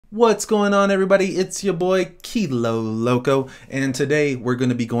What's going on, everybody? It's your boy Kilo Loco, and today we're going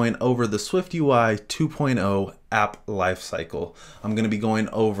to be going over the SwiftUI 2.0 app lifecycle. I'm going to be going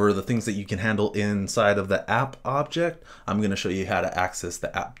over the things that you can handle inside of the app object. I'm going to show you how to access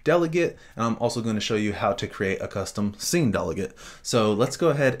the app delegate, and I'm also going to show you how to create a custom scene delegate. So let's go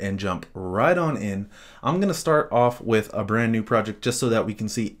ahead and jump right on in. I'm going to start off with a brand new project just so that we can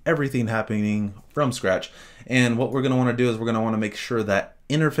see everything happening from scratch. And what we're going to want to do is we're going to want to make sure that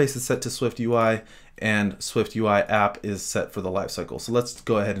interface is set to SwiftUI and SwiftUI app is set for the lifecycle. So let's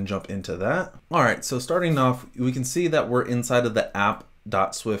go ahead and jump into that. All right, so starting off, we can see that we're inside of the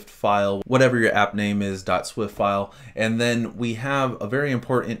app.swift file, whatever your app name is, .swift file. And then we have a very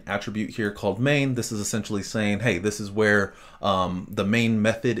important attribute here called main. This is essentially saying, hey, this is where the main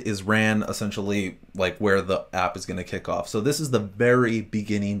method is ran, essentially like where the app is going to kick off. So this is the very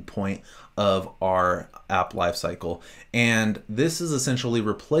beginning point of our app lifecycle, and this is essentially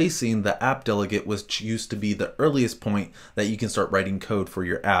replacing the app delegate, which used to be the earliest point that you can start writing code for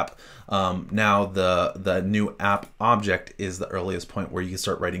your app. Now the new app object is the earliest point where you can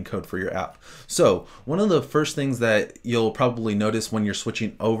start writing code for your app. So one of the first things that you'll probably notice when you're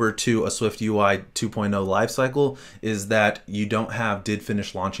switching over to a SwiftUI 2.0 lifecycle is that you don't have did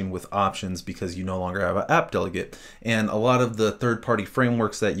finish launching with options because you no longer have an app delegate. And a lot of the third-party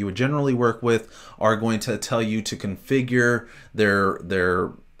frameworks that you would generally work with are going to tell you to configure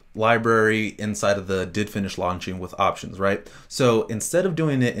their library inside of the did finish launching with options, right? So instead of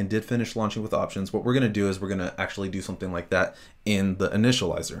doing it in did finish launching with options, what we're going to do is we're going to actually do something like that in the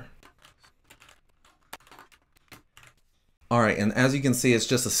initializer. All right, and as you can see, it's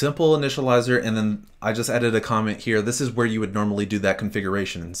just a simple initializer, and then I just added a comment here. This is where you would normally do that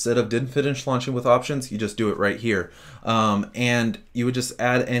configuration. Instead of did finish launching with options, you just do it right here. And you would just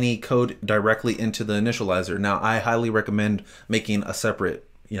add any code directly into the initializer. Now, I highly recommend making a separate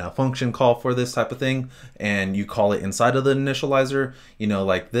function call for this type of thing, and you call it inside of the initializer,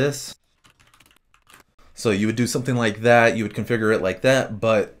 like this. So you would do something like that, you would configure it like that,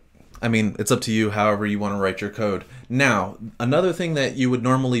 but I mean, it's up to you however you want to write your code. Now, another thing that you would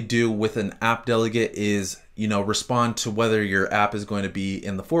normally do with an app delegate is, respond to whether your app is going to be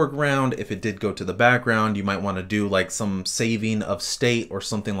in the foreground. If it did go to the background, you might want to do like some saving of state or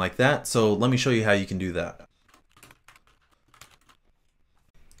something like that. So let me show you how you can do that.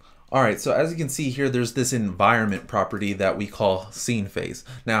 All right, so as you can see here, there's this environment property that we call scene phase.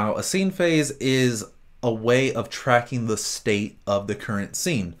 Now, a scene phase is a way of tracking the state of the current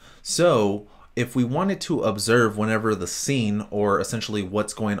scene. So if we wanted to observe whenever the scene, or essentially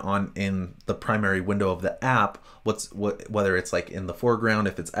what's going on in the primary window of the app, whether it's like in the foreground,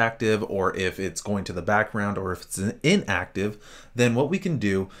 if it's active, or if it's going to the background, or if it's inactive, then what we can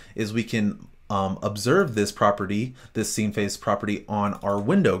do is we can observe this property, this scene phase property, on our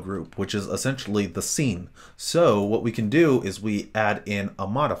window group, which is essentially the scene. So what we can do is we add in a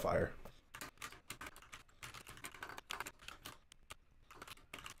modifier.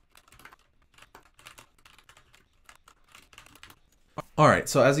 All right,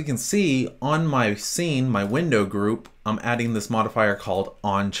 so as you can see on my scene, my window group, I'm adding this modifier called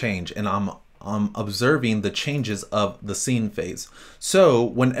onChange, and I'm observing the changes of the scene phase. So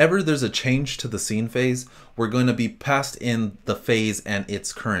whenever there's a change to the scene phase, we're going to be passed in the phase and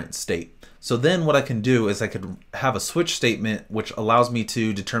its current state. So then what I can do is I could have a switch statement which allows me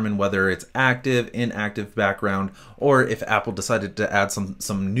to determine whether it's active, inactive, background, or if Apple decided to add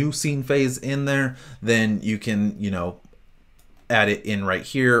some new scene phase in there, then you can, add it in right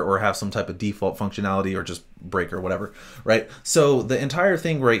here, or have some type of default functionality, or just break or whatever, right? So the entire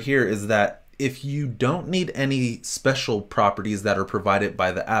thing right here is that if you don't need any special properties that are provided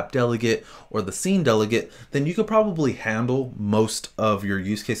by the app delegate or the scene delegate, then you could probably handle most of your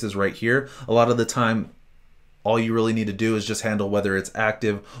use cases right here. A lot of the time, all you really need to do is just handle whether it's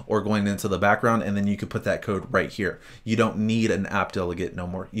active or going into the background, and then you could put that code right here. You don't need an app delegate no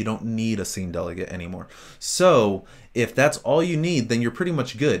more. You don't need a scene delegate anymore. So if that's all you need, then you're pretty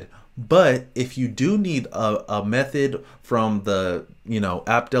much good. But if you do need a method from the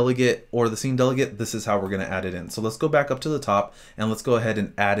app delegate or the scene delegate, this is how we're going to add it in. So let's go back up to the top, and let's go ahead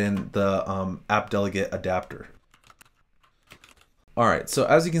and add in the app delegate adapter. All right, so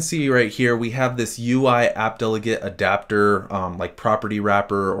as you can see right here, we have this UI app delegate adapter, like property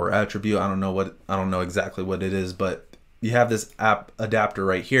wrapper or attribute. I don't know exactly what it is, but you have this app adapter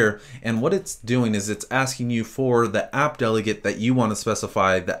right here. And what it's doing is it's asking you for the app delegate that you want to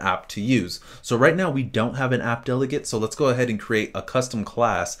specify the app to use. So right now we don't have an app delegate. So let's go ahead and create a custom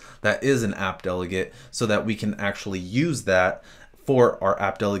class that is an app delegate so that we can actually use that for our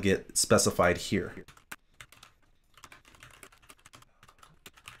app delegate specified here.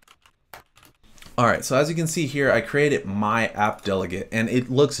 All right, so as you can see here, I created my app delegate, and it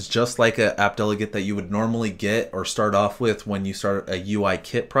looks just like an app delegate that you would normally get or start off with when you start a UI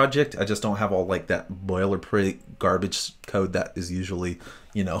kit project. I just don't have all like that boilerplate garbage code that is usually,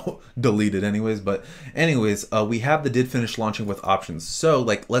 you know, deleted anyways. But anyways, we have the did finish launching with options. So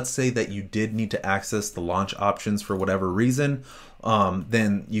like, let's say that you did need to access the launch options for whatever reason.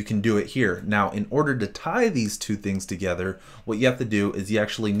 Then you can do it here. Now, in order to tie these two things together, what you have to do is you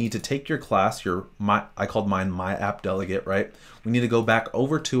actually need to take your class, I called mine my app delegate, right? We need to go back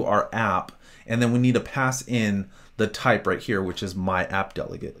over to our app, and then we need to pass in the type right here, which is my app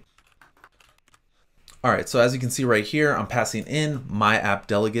delegate. All right, so as you can see right here, I'm passing in my app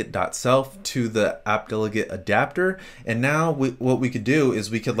delegate.self to the app delegate adapter. And now what we could do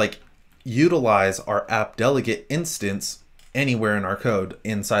is we could like utilize our app delegate instance anywhere in our code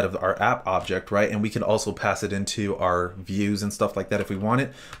inside of our app object, right? And we can also pass it into our views and stuff like that if we want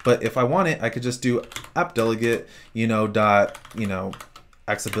it. But if I want it, I could just do app delegate,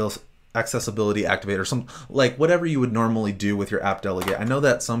 accessibility activate or some like whatever you would normally do with your app delegate. I know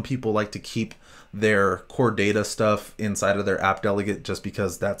that some people like to keep their core data stuff inside of their app delegate just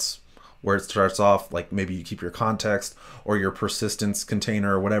because that's where it starts off. Like maybe you keep your context or your persistence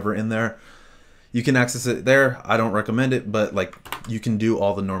container or whatever in there. You can access it there. I don't recommend it, but like you can do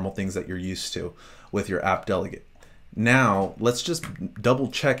all the normal things that you're used to with your app delegate. Now let's just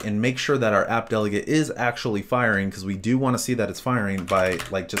double check and make sure that our app delegate is actually firing, because we do want to see that it's firing by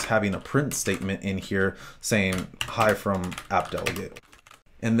like just having a print statement in here saying hi from app delegate.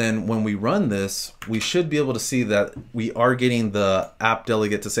 And then when we run this, we should be able to see that we are getting the app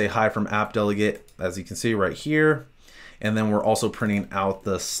delegate to say hi from app delegate, as you can see right here. And then we're also printing out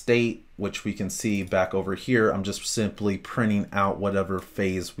the state, which we can see back over here. I'm just simply printing out whatever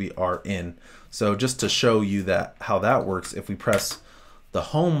phase we are in. So just to show you that how that works, if we press the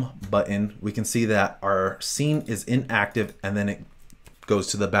home button, we can see that our scene is inactive and then it goes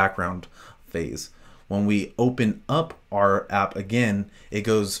to the background phase. When we open up our app again, it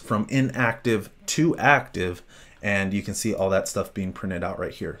goes from inactive to active, and you can see all that stuff being printed out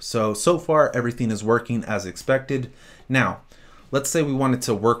right here. So far everything is working as expected. Now, let's say we wanted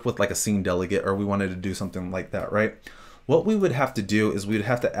to work with like a scene delegate, or we wanted to do something like that, right? What we would have to do is we would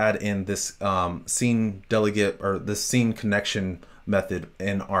have to add in this scene delegate or this scene connection method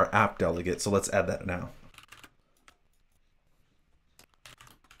in our app delegate. So let's add that now.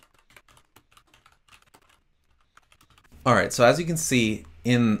 All right, so as you can see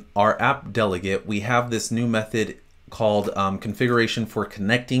in our app delegate, we have this new method called configuration for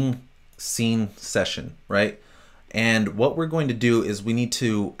connecting scene session, right? And what we're going to do is we need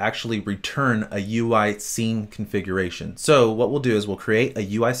to actually return a UI scene configuration. So what we'll do is we'll create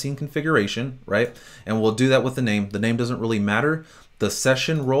a UI scene configuration, right? And we'll do that with the name. The name doesn't really matter. The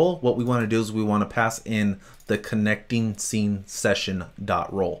session role, what we want to do is we want to pass in the connecting scene session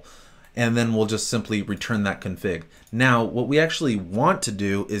dot role. And then we'll just simply return that config. Now, what we actually want to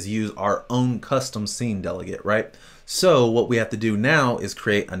do is use our own custom scene delegate, right? So what we have to do now is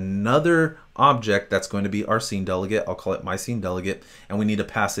create another object that's going to be our scene delegate. I'll call it my scene delegate, and we need to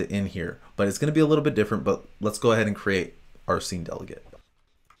pass it in here. But it's going to be a little bit different, but let's go ahead and create our scene delegate.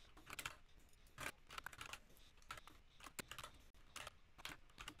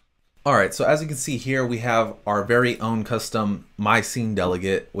 All right, so as you can see here, we have our very own custom my scene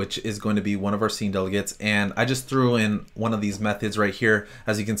delegate, which is going to be one of our scene delegates. And I just threw in one of these methods right here.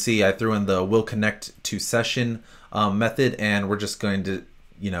 As you can see, I threw in the will connect to session method, and we're just going to,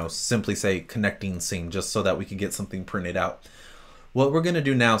 simply say connecting scene, just so that we can get something printed out. What we're going to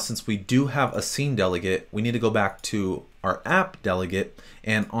do now, since we do have a scene delegate, we need to go back to our app delegate,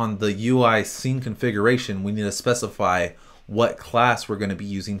 and on the UI scene configuration, we need to specify what class we're going to be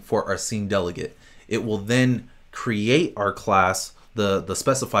using for our scene delegate. It will then create our class, the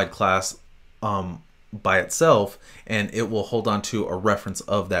specified class by itself, and it will hold on to a reference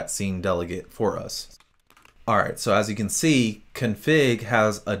of that scene delegate for us. All right, so as you can see, config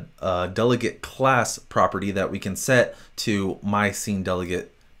has a delegate class property that we can set to my scene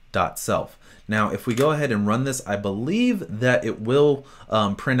delegate.self. Now, if we go ahead and run this, I believe that it will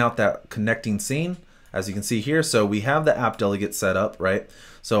print out that connecting scene. As you can see here, so we have the app delegate set up, right?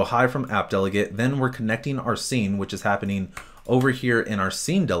 So hi from app delegate, then we're connecting our scene, which is happening over here in our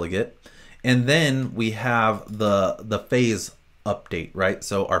scene delegate. And then we have the phase update, right?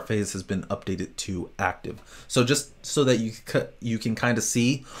 So our phase has been updated to active. So just so that you can kind of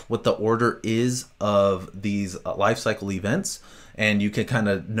see what the order is of these lifecycle events. and you can kind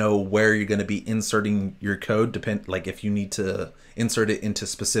of know where you're going to be inserting your code. Like if you need to insert it into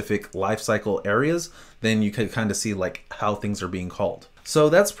specific lifecycle areas, then you can kind of see like how things are being called. So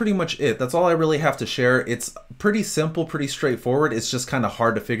that's pretty much it. That's all I really have to share. It's pretty simple, pretty straightforward. It's just kind of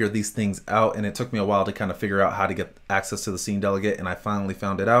hard to figure these things out, and it took me a while to kind of figure out how to get access to the SceneDelegate, and I finally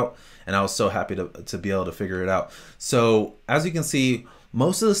found it out, and I was so happy to be able to figure it out. So as you can see,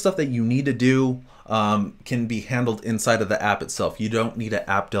 most of the stuff that you need to do can be handled inside of the app itself. You don't need an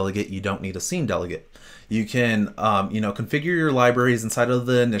AppDelegate, you don't need a SceneDelegate. You can configure your libraries inside of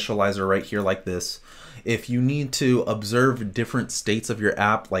the initializer right here like this. If you need to observe different states of your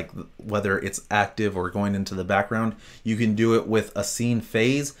app, like whether it's active or going into the background, you can do it with a scene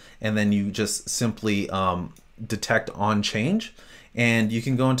phase, and then you just simply detect on change, and you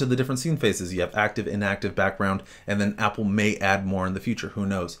can go into the different scene phases. You have active, inactive, background, and then Apple may add more in the future, who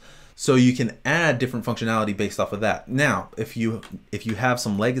knows. So you can add different functionality based off of that. Now, if you have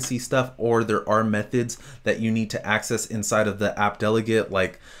some legacy stuff, or there are methods that you need to access inside of the AppDelegate,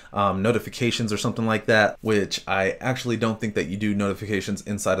 like notifications or something like that, which I actually don't think that you do notifications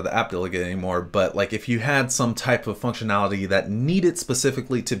inside of the AppDelegate anymore, but like if you had some type of functionality that needed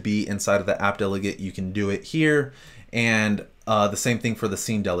specifically to be inside of the AppDelegate, you can do it here. And the same thing for the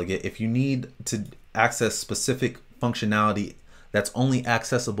SceneDelegate. If you need to access specific functionality that's only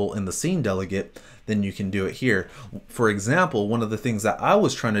accessible in the SceneDelegate, then you can do it here. For example, one of the things that I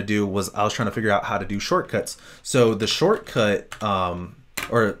was trying to do was I was trying to figure out how to do shortcuts. So the shortcut,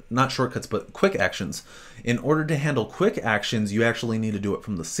 or not shortcuts, but quick actions. In order to handle quick actions, you actually need to do it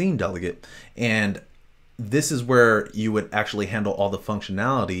from the SceneDelegate. And this is where you would actually handle all the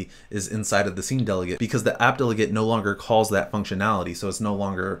functionality, is inside of the SceneDelegate, because the AppDelegate no longer calls that functionality. So it's no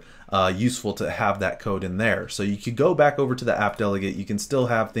longer useful to have that code in there. So you could go back over to the AppDelegate. You can still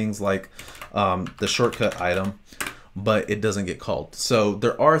have things like the shortcut item, but it doesn't get called. So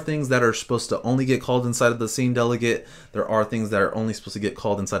there are things that are supposed to only get called inside of the SceneDelegate. There are things that are only supposed to get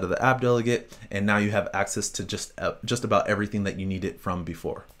called inside of the AppDelegate. And now you have access to just about everything that you needed from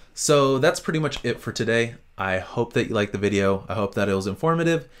before. So that's pretty much it for today. I hope that you liked the video. I hope that it was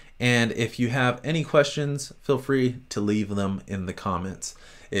informative. And if you have any questions, feel free to leave them in the comments.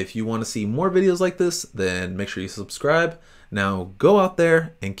 If you want to see more videos like this, then make sure you subscribe. Now go out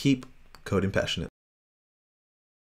there and keep coding passionate.